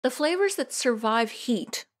The flavors that survive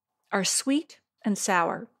heat are sweet and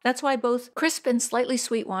sour. That's why both crisp and slightly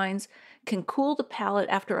sweet wines can cool the palate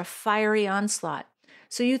after a fiery onslaught.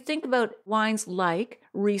 So you think about wines like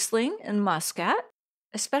Riesling and Muscat,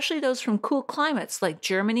 especially those from cool climates like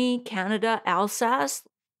Germany, Canada, Alsace,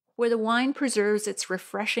 where the wine preserves its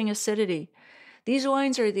refreshing acidity. These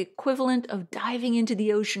wines are the equivalent of diving into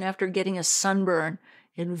the ocean after getting a sunburn,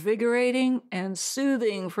 invigorating and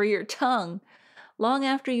soothing for your tongue. Long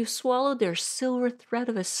after you've swallowed, their silver thread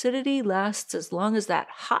of acidity lasts as long as that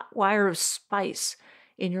hot wire of spice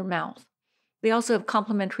in your mouth. They also have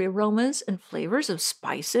complementary aromas and flavors of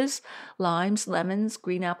spices, limes, lemons,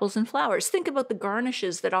 green apples, and flowers. Think about the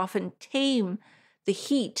garnishes that often tame the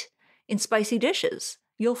heat in spicy dishes.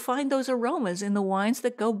 You'll find those aromas in the wines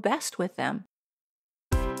that go best with them.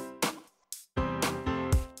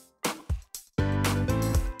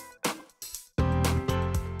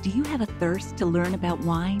 Do you have a thirst to learn about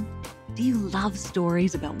wine? Do you love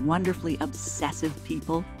stories about wonderfully obsessive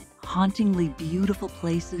people, hauntingly beautiful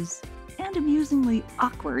places, and amusingly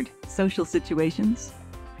awkward social situations?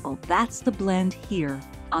 Well, that's the blend here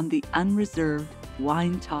on the Unreserved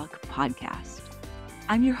Wine Talk podcast.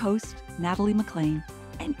 I'm your host, Natalie McLean,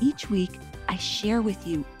 and each week I share with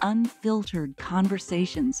you unfiltered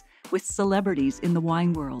conversations with celebrities in the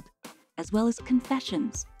wine world, as well as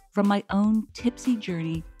confessions from my own tipsy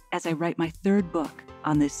journey as I write my third book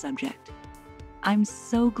on this subject. I'm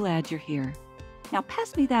so glad you're here. Now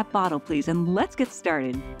pass me that bottle, please, and let's get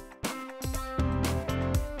started.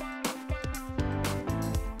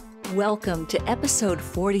 Welcome to episode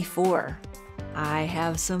 44. I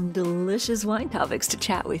have some delicious wine topics to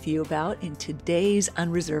chat with you about in today's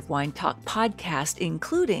Unreserved Wine Talk podcast,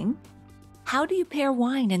 including how do you pair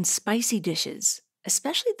wine and spicy dishes,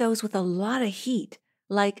 especially those with a lot of heat,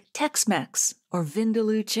 like Tex-Mex or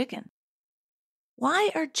vindaloo chicken? Why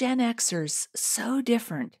are Gen Xers so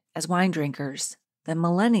different as wine drinkers than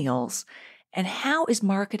millennials, and how is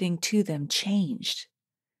marketing to them changed?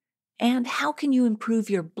 And how can you improve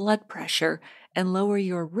your blood pressure and lower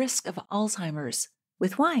your risk of Alzheimer's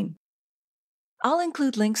with wine? I'll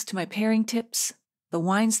include links to my pairing tips, the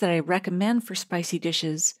wines that I recommend for spicy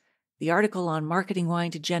dishes, the article on marketing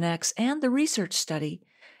wine to Gen X, and the research study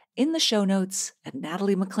in the show notes at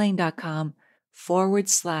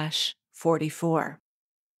nataliemclean.com/44.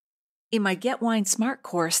 In my Get Wine Smart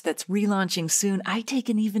course that's relaunching soon, I take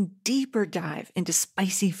an even deeper dive into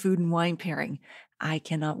spicy food and wine pairing. I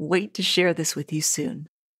cannot wait to share this with you soon.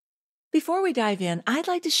 Before we dive in, I'd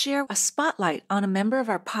like to share a spotlight on a member of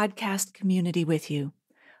our podcast community with you.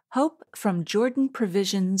 Hope from Jordan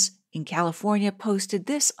Provisions in California posted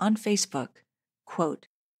this on Facebook. Quote,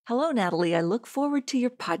 "Hello, Natalie. I look forward to your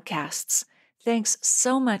podcasts. Thanks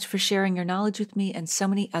so much for sharing your knowledge with me and so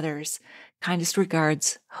many others. Kindest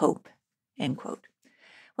regards, Hope." End quote.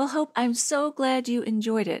 Well, Hope, I'm so glad you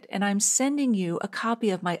enjoyed it, and I'm sending you a copy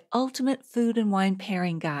of my Ultimate Food and Wine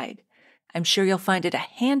Pairing Guide. I'm sure you'll find it a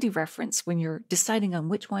handy reference when you're deciding on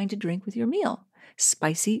which wine to drink with your meal,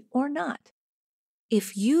 spicy or not.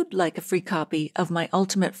 If you'd like a free copy of my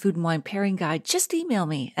Ultimate Food and Wine Pairing Guide, just email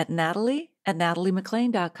me at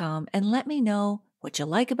natalie@nataliemclean.com and let me know what you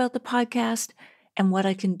like about the podcast and what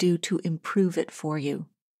I can do to improve it for you.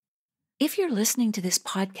 If you're listening to this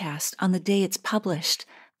podcast on the day it's published,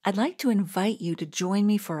 I'd like to invite you to join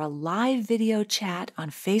me for a live video chat on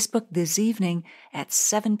Facebook this evening at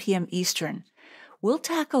 7 p.m. Eastern. We'll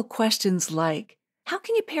tackle questions like, how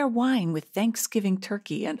can you pair wine with Thanksgiving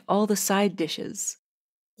turkey and all the side dishes?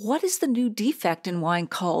 What is the new defect in wine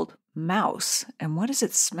called mouse, and what does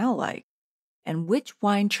it smell like? And which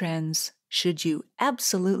wine trends should you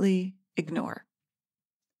absolutely ignore?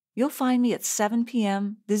 You'll find me at 7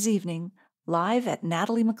 p.m. this evening, live at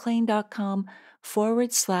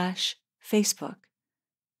nataliemclean.com/Facebook.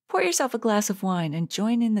 Pour yourself a glass of wine and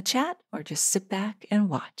join in the chat, or just sit back and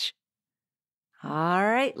watch. All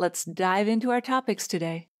right, let's dive into our topics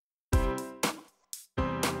today.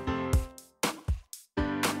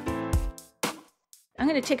 I'm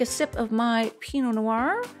going to take a sip of my Pinot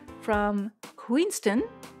Noir from Queenston,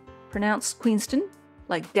 pronounced Queenston,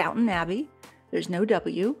 like Downton Abbey. There's no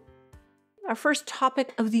W. Our first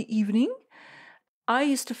topic of the evening. I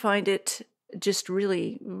used to find it just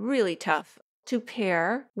really, really tough to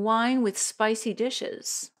pair wine with spicy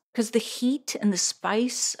dishes because the heat and the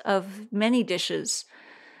spice of many dishes,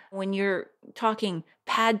 when you're talking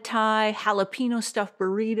pad thai, jalapeno stuffed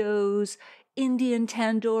burritos, Indian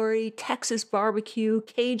tandoori, Texas barbecue,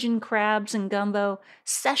 Cajun crabs and gumbo,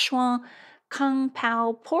 Szechuan kung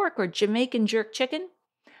pao pork or Jamaican jerk chicken,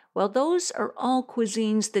 Well, those are all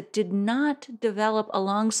cuisines that did not develop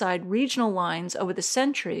alongside regional wines over the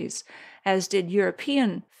centuries, as did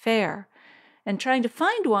European fare. And trying to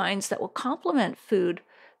find wines that will complement food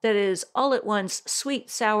that is all at once sweet,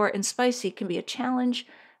 sour, and spicy can be a challenge,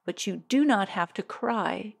 but you do not have to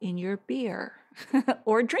cry in your beer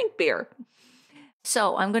or drink beer.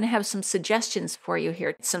 So I'm going to have some suggestions for you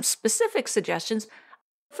here, some specific suggestions.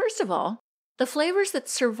 First of all, the flavors that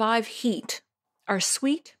survive heat are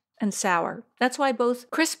sweet and sour. That's why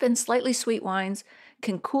both crisp and slightly sweet wines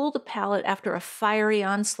can cool the palate after a fiery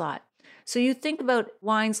onslaught. So you think about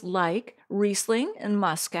wines like Riesling and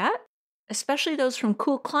Muscat, especially those from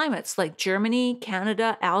cool climates like Germany,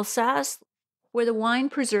 Canada, Alsace, where the wine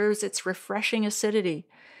preserves its refreshing acidity.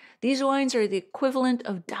 These wines are the equivalent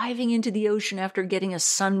of diving into the ocean after getting a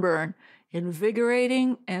sunburn,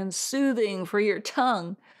 invigorating and soothing for your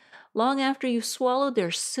tongue. Long after you've swallowed,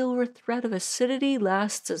 their silver thread of acidity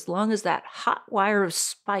lasts as long as that hot wire of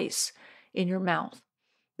spice in your mouth.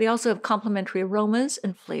 They also have complementary aromas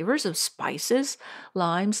and flavors of spices,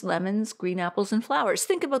 limes, lemons, green apples, and flowers.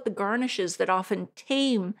 Think about the garnishes that often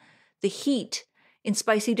tame the heat in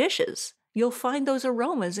spicy dishes. You'll find those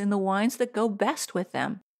aromas in the wines that go best with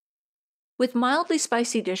them. With mildly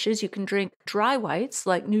spicy dishes, you can drink dry whites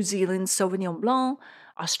like New Zealand Sauvignon Blanc,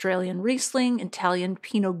 Australian Riesling, Italian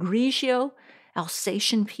Pinot Grigio,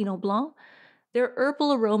 Alsatian Pinot Blanc. Their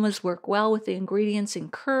herbal aromas work well with the ingredients in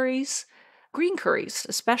curries, green curries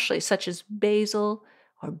especially, such as basil,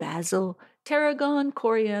 tarragon,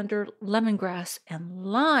 coriander, lemongrass, and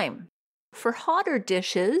lime. For hotter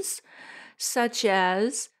dishes, such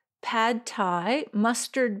as pad thai,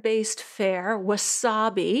 mustard-based fare,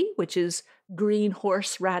 wasabi, which is green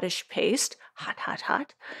horseradish paste,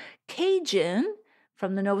 hot, Cajun,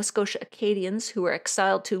 from the Nova Scotia Acadians who were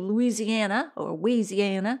exiled to Louisiana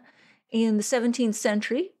in the 17th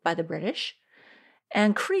century by the British,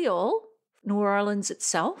 and Creole, New Orleans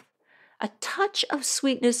itself. A touch of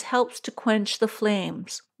sweetness helps to quench the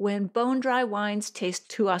flames when bone-dry wines taste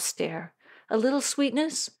too austere. A little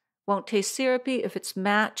sweetness won't taste syrupy if it's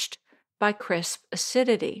matched by crisp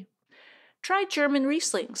acidity. Try German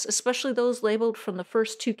Rieslings, especially those labeled from the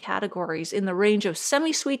first two categories in the range of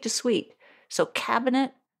semi-sweet to sweet. So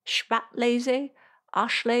Cabinet, Spätlese,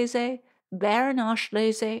 Auslese, Baron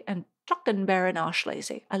Auslese, and Trockenbaron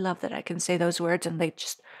Auslese. I love that I can say those words and they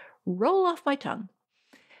just roll off my tongue.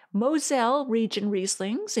 Moselle region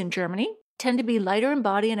Rieslings in Germany tend to be lighter in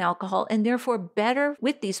body and alcohol and therefore better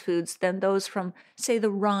with these foods than those from, say,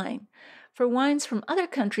 the Rhine. For wines from other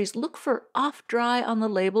countries, look for off-dry on the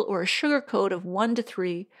label or a sugar code of 1 to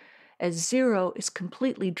 3, as 0 is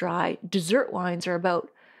completely dry. Dessert wines are about,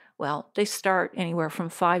 they start anywhere from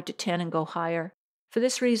 5 to 10 and go higher. For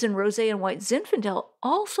this reason, rosé and white Zinfandel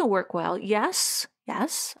also work well. Yes,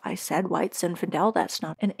 I said white Zinfandel. That's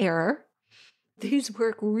not an error. These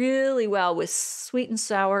work really well with sweet and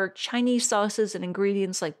sour Chinese sauces and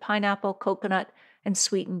ingredients like pineapple, coconut, and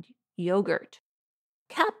sweetened yogurt.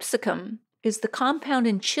 Capsicum is the compound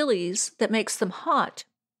in chilies that makes them hot.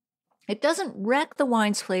 It doesn't wreck the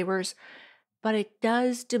wine's flavors, but it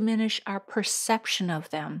does diminish our perception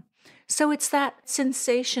of them. So it's that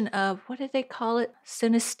sensation of, what do they call it?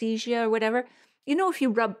 Synesthesia or whatever. You know, if you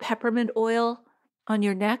rub peppermint oil on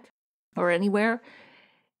your neck or anywhere,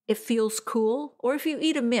 it feels cool. Or if you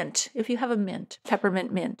eat a mint, if you have a mint,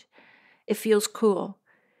 peppermint mint, it feels cool.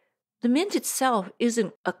 The mint itself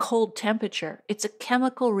isn't a cold temperature. It's a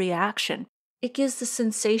chemical reaction. It gives the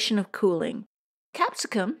sensation of cooling.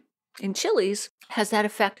 Capsicum in chilies has that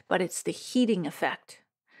effect, but it's the heating effect.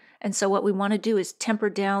 And so what we want to do is temper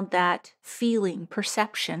down that feeling,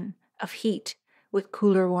 perception of heat with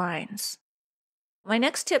cooler wines. My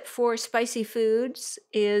next tip for spicy foods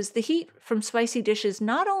is the heat from spicy dishes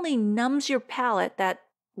not only numbs your palate, that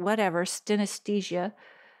synesthesia,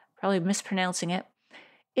 probably mispronouncing it,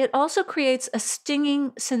 it also creates a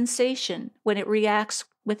stinging sensation when it reacts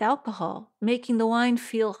with alcohol, making the wine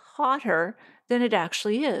feel hotter than it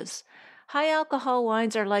actually is. High alcohol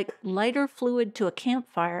wines are like lighter fluid to a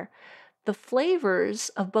campfire. The flavors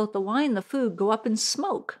of both the wine and the food go up in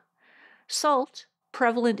smoke. Salt,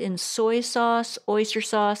 prevalent in soy sauce, oyster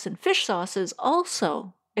sauce, and fish sauces,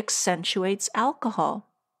 also accentuates alcohol.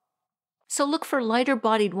 So look for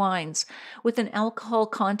lighter-bodied wines with an alcohol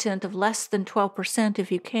content of less than 12% if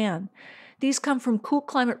you can. These come from cool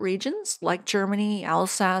climate regions like Germany,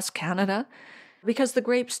 Alsace, Canada, because the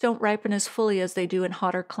grapes don't ripen as fully as they do in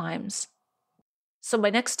hotter climes. So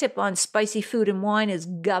my next tip on spicy food and wine is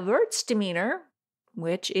Gewürztraminer,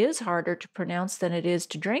 which is harder to pronounce than it is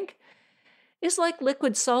to drink. is like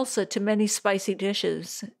liquid salsa to many spicy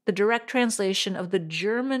dishes. The direct translation of the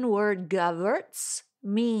German word Gewürz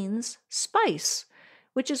means spice,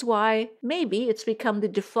 which is why maybe it's become the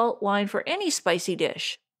default wine for any spicy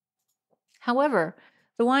dish. However,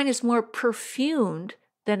 the wine is more perfumed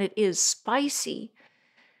than it is spicy.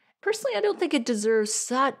 Personally, I don't think it deserves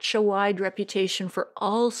such a wide reputation for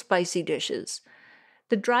all spicy dishes.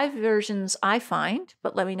 The dry versions I find,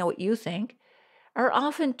 but let me know what you think, are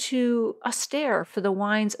often too austere for the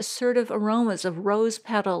wine's assertive aromas of rose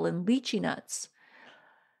petal and lychee nuts.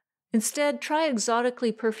 Instead, try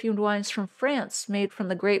exotically perfumed wines from France made from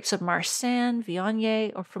the grapes of Marsanne,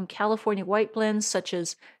 Viognier, or from California white blends such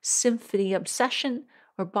as Symphony Obsession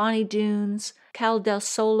or Bonnie Dunes, Cal del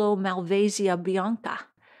Solo Malvasia Bianca.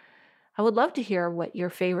 I would love to hear what your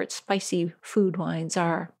favorite spicy food wines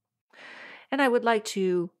are. And I would like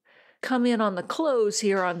to come in on the close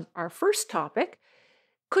here on our first topic.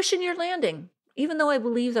 Cushion your landing. Even though I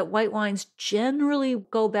believe that white wines generally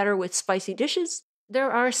go better with spicy dishes,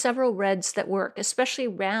 there are several reds that work, especially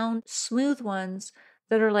round, smooth ones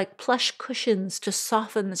that are like plush cushions to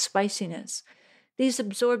soften the spiciness. These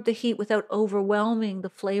absorb the heat without overwhelming the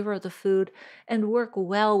flavor of the food and work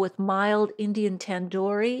well with mild Indian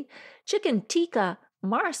tandoori, chicken tikka,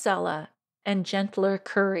 marsala, and gentler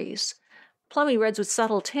curries. Plummy reds with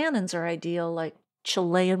subtle tannins are ideal, like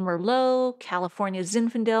Chilean Merlot, California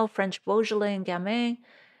Zinfandel, French Beaujolais and Gamay,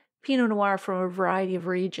 Pinot Noir from a variety of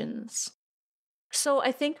regions. So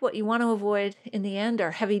I think what you want to avoid in the end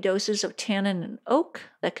are heavy doses of tannin and oak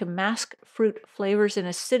that can mask fruit flavors and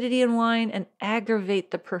acidity in wine and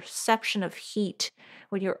aggravate the perception of heat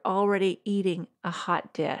when you're already eating a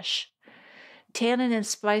hot dish. Tannin and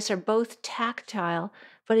spice are both tactile,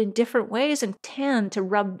 but in different ways and tend to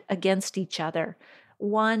rub against each other.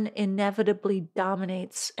 One inevitably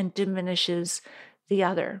dominates and diminishes the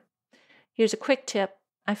other. Here's a quick tip.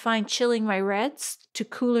 I find chilling my reds to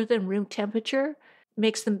cooler than room temperature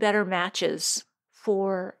makes them better matches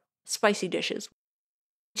for spicy dishes.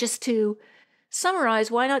 Just to summarize,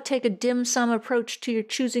 why not take a dim sum approach to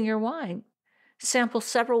choosing your wine? Sample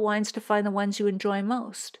several wines to find the ones you enjoy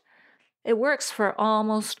most. It works for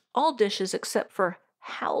almost all dishes except for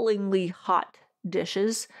howlingly hot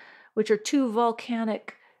dishes, which are too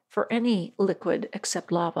volcanic for any liquid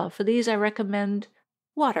except lava. For these, I recommend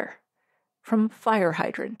water from fire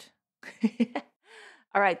hydrant.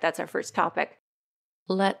 All right, that's our first topic.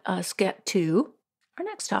 Let us get to our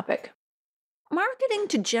next topic. Marketing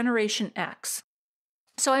to Generation X.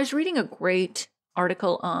 So I was reading a great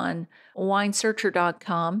article on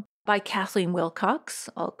winesearcher.com by Kathleen Wilcox.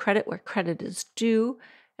 I'll credit where credit is due.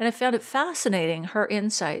 And I found it fascinating, her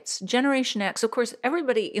insights. Generation X, of course,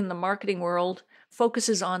 everybody in the marketing world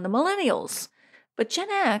focuses on the millennials. But Gen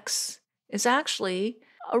X is actually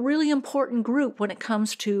a really important group when it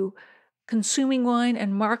comes to consuming wine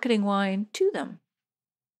and marketing wine to them.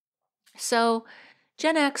 So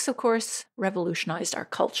Gen X, of course, revolutionized our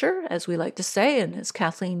culture, as we like to say, and as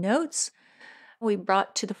Kathleen notes, we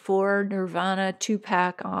brought to the fore Nirvana,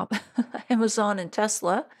 Tupac, Amazon, and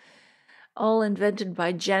Tesla, all invented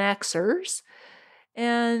by Gen Xers.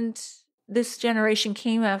 And this generation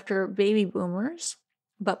came after baby boomers,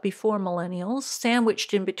 but before millennials,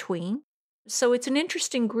 sandwiched in between. So it's an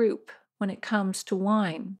interesting group when it comes to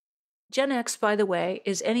wine. Gen X, by the way,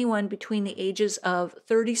 is anyone between the ages of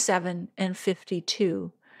 37 and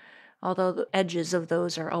 52, although the edges of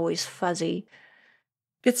those are always fuzzy.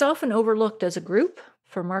 It's often overlooked as a group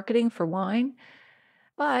for marketing for wine,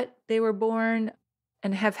 but they were born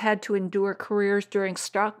and have had to endure careers during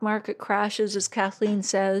stock market crashes, as Kathleen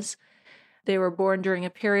says. They were born during a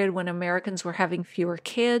period when Americans were having fewer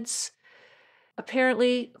kids.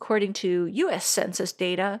 Apparently, according to U.S. Census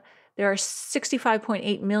data, there are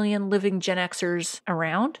 65.8 million living Gen Xers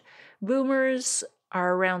around. Boomers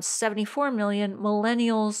are around 74 million.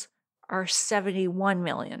 Millennials are 71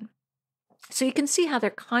 million. So you can see how they're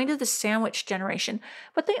kind of the sandwich generation,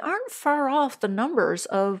 but they aren't far off the numbers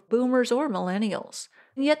of boomers or millennials.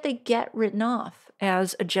 And yet they get written off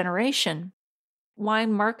as a generation.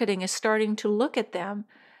 Wine marketing is starting to look at them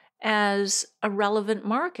as a relevant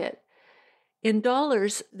market. In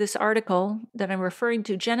dollars, this article that I'm referring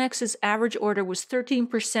to, Gen X's average order was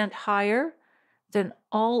 13% higher than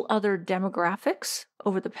all other demographics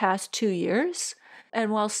over the past 2 years.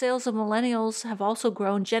 And while sales of millennials have also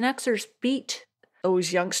grown, Gen Xers beat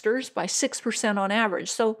those youngsters by 6% on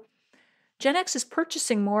average. So Gen X is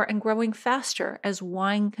purchasing more and growing faster as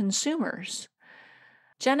wine consumers.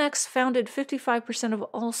 Gen X founded 55% of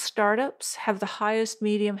all startups, have the highest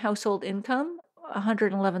median household income,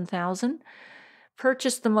 $111,000,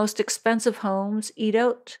 purchase the most expensive homes, eat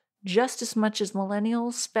out just as much as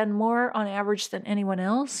millennials, spend more on average than anyone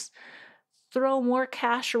else, throw more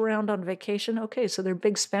cash around on vacation. Okay, so they're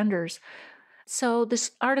big spenders. So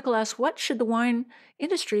this article asks, what should the wine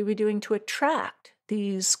industry be doing to attract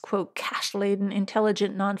these, quote, cash-laden,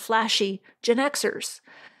 intelligent, non-flashy Gen Xers?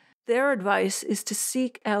 Their advice is to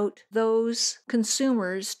seek out those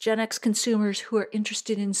consumers, Gen X consumers, who are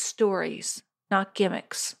interested in stories, not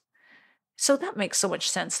gimmicks. So that makes so much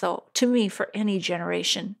sense, though, to me, for any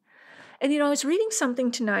generation. And, I was reading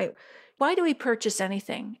something tonight. Why do we purchase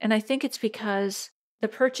anything? And I think it's because the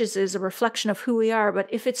purchase is a reflection of who we are, but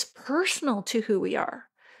if it's personal to who we are.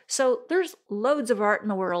 So there's loads of art in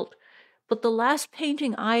the world, but the last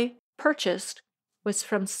painting I purchased was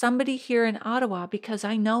from somebody here in Ottawa because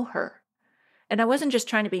I know her. And I wasn't just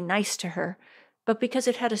trying to be nice to her, but because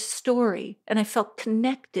it had a story and I felt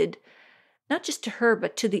connected, not just to her,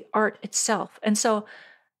 but to the art itself. And so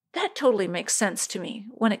that totally makes sense to me.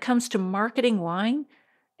 When it comes to marketing wine,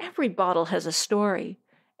 every bottle has a story.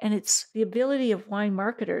 And it's the ability of wine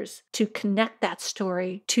marketers to connect that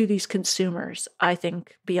story to these consumers, I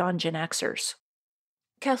think, beyond Gen Xers.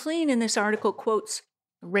 Kathleen in this article quotes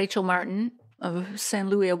Rachel Martin of San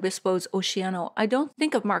Luis Obispo's Oceano. I don't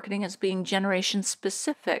think of marketing as being generation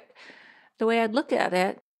specific. The way I'd look at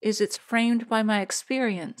it is it's framed by my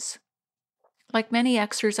experience. Like many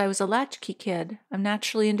Xers, I was a latchkey kid. I'm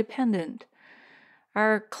naturally independent.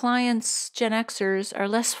 Our clients, Gen Xers, are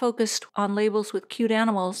less focused on labels with cute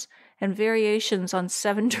animals and variations on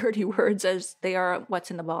 7 dirty words as they are what's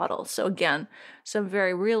in the bottle. So again, some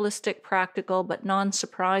very realistic, practical, but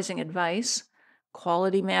non-surprising advice.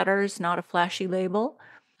 Quality matters, not a flashy label.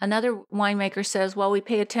 Another winemaker says, while we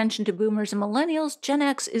pay attention to boomers and millennials, Gen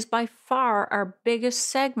X is by far our biggest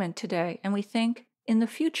segment today, and we think in the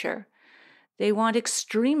future. They want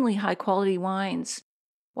extremely high-quality wines.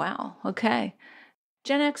 Wow, okay.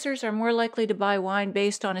 Gen Xers are more likely to buy wine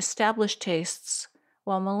based on established tastes,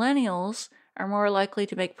 while millennials are more likely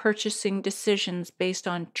to make purchasing decisions based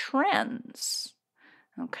on trends.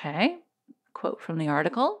 Okay, quote from the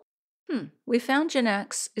article. We found Gen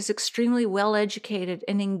X is extremely well-educated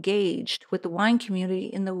and engaged with the wine community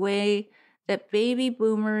in the way that baby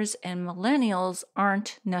boomers and millennials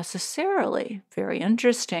aren't necessarily. Very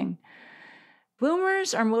interesting.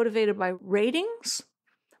 Boomers are motivated by ratings.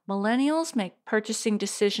 Millennials make purchasing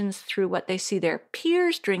decisions through what they see their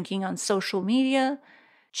peers drinking on social media.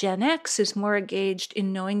 Gen X is more engaged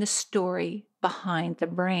in knowing the story behind the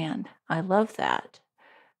brand. I love that.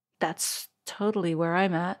 That's totally where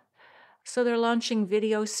I'm at. So they're launching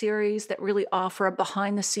video series that really offer a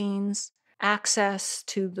behind-the-scenes access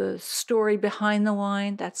to the story behind the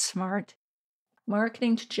wine. That's smart.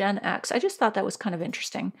 Marketing to Gen X. I just thought that was kind of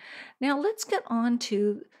interesting. Now let's get on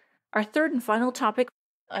to our third and final topic.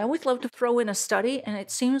 I always love to throw in a study, and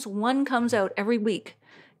it seems one comes out every week.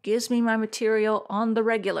 Gives me my material on the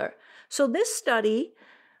regular. So this study,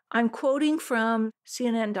 I'm quoting from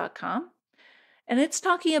CNN.com, and it's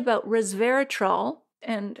talking about resveratrol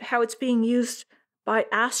and how it's being used by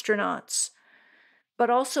astronauts. But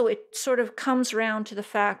also it sort of comes around to the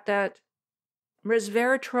fact that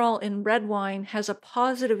resveratrol in red wine has a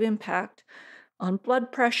positive impact on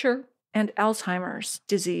blood pressure and Alzheimer's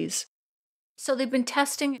disease. So they've been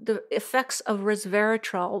testing the effects of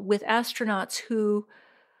resveratrol with astronauts who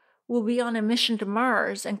will be on a mission to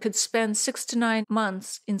Mars and could spend 6 to 9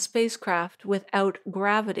 months in spacecraft without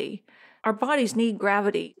gravity. Our bodies need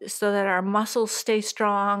gravity so that our muscles stay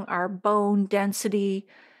strong, our bone density,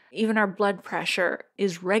 even our blood pressure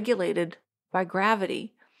is regulated by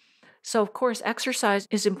gravity. So, of course, exercise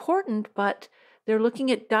is important, but they're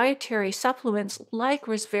looking at dietary supplements like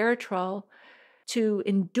resveratrol to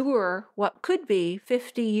endure what could be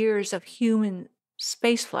 50 years of human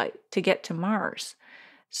spaceflight to get to Mars.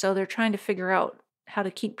 So they're trying to figure out how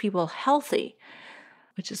to keep people healthy,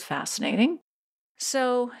 which is fascinating.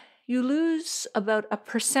 So you lose about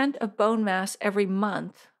 1% of bone mass every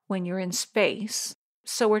month when you're in space.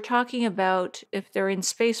 So we're talking about if they're in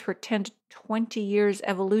space for 10 to 20 years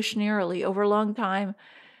evolutionarily over a long time,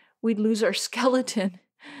 we'd lose our skeleton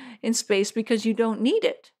in space because you don't need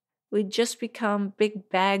it. We'd just become big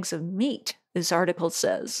bags of meat, this article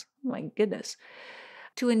says. Oh my goodness.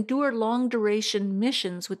 To endure long-duration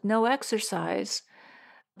missions with no exercise,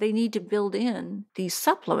 they need to build in these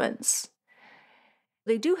supplements.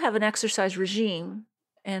 They do have an exercise regime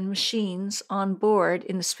and machines on board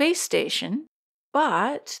in the space station,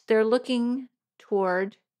 but they're looking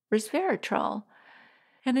toward resveratrol.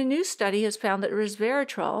 And a new study has found that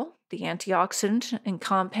resveratrol, the antioxidant and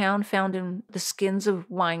compound found in the skins of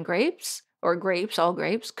wine grapes, or grapes, all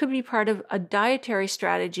grapes, could be part of a dietary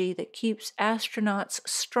strategy that keeps astronauts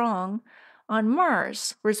strong on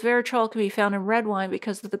Mars. Resveratrol can be found in red wine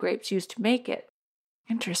because of the grapes used to make it.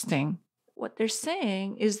 Interesting. What they're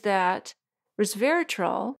saying is that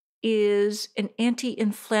resveratrol is an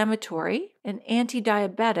anti-inflammatory, an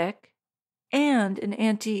anti-diabetic, and an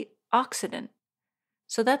antioxidant.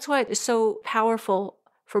 So that's why it is so powerful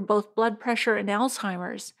for both blood pressure and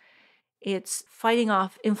Alzheimer's. It's fighting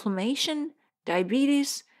off inflammation,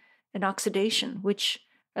 diabetes, and oxidation, which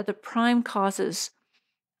are the prime causes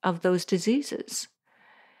of those diseases.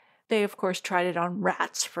 They, of course, tried it on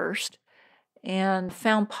rats first and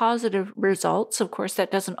found positive results. Of course,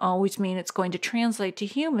 that doesn't always mean it's going to translate to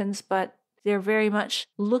humans, but they're very much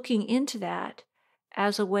looking into that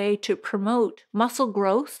as a way to promote muscle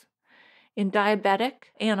growth in diabetic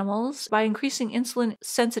animals by increasing insulin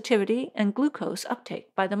sensitivity and glucose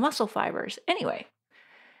uptake by the muscle fibers. Anyway,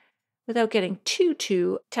 without getting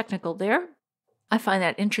too technical there, I find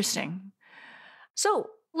that interesting.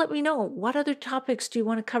 So let me know, what other topics do you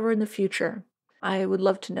want to cover in the future? I would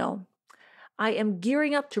love to know. I am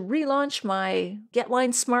gearing up to relaunch my Get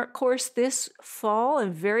Wine Smart course this fall.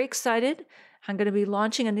 I'm very excited. I'm going to be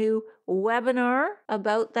launching a new webinar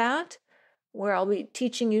about that, where I'll be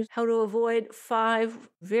teaching you how to avoid 5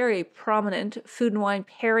 very prominent food and wine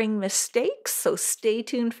pairing mistakes. So stay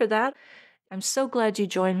tuned for that. I'm so glad you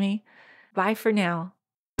joined me. Bye for now.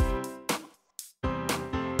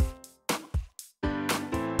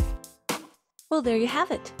 Well, there you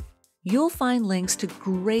have it. You'll find links to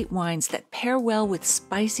great wines that pair well with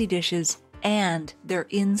spicy dishes, and they're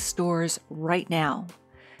in stores right now.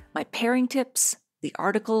 My pairing tips, the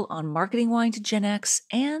article on marketing wine to Gen X,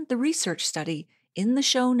 and the research study in the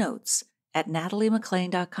show notes at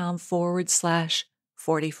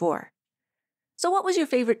nataliemaclean.com/44. So what was your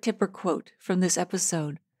favorite tip or quote from this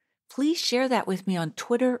episode? Please share that with me on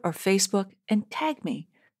Twitter or Facebook and tag me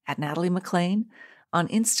at Natalie MacLean. On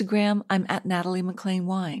Instagram, I'm at Natalie MacLean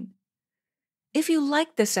Wine. If you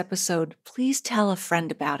liked this episode, please tell a friend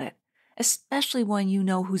about it, especially one you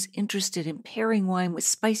know who's interested in pairing wine with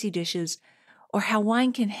spicy dishes or how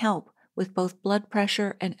wine can help with both blood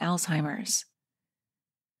pressure and Alzheimer's.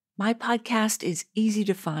 My podcast is easy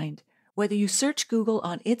to find, whether you search Google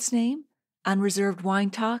on its name, Unreserved Wine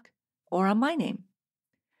Talk, or on my name.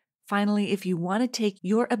 Finally, if you want to take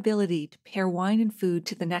your ability to pair wine and food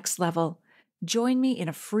to the next level, join me in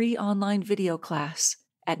a free online video class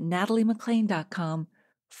at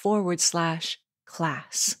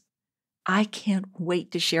nataliemaclean.com/class. I can't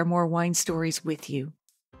wait to share more wine stories with you.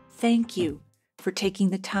 Thank you for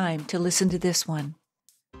taking the time to listen to this one.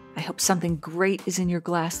 I hope something great is in your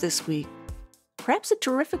glass this week. Perhaps a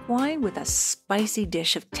terrific wine with a spicy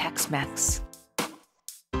dish of Tex-Mex.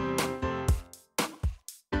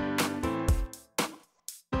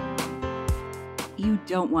 You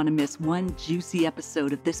don't want to miss one juicy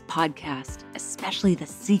episode of this podcast, especially the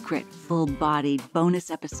secret, full-bodied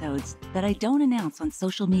bonus episodes that I don't announce on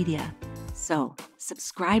social media. So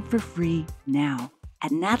subscribe for free now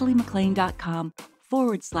at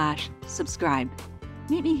nataliemaclean.com/subscribe.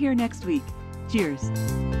 Meet me here next week. Cheers.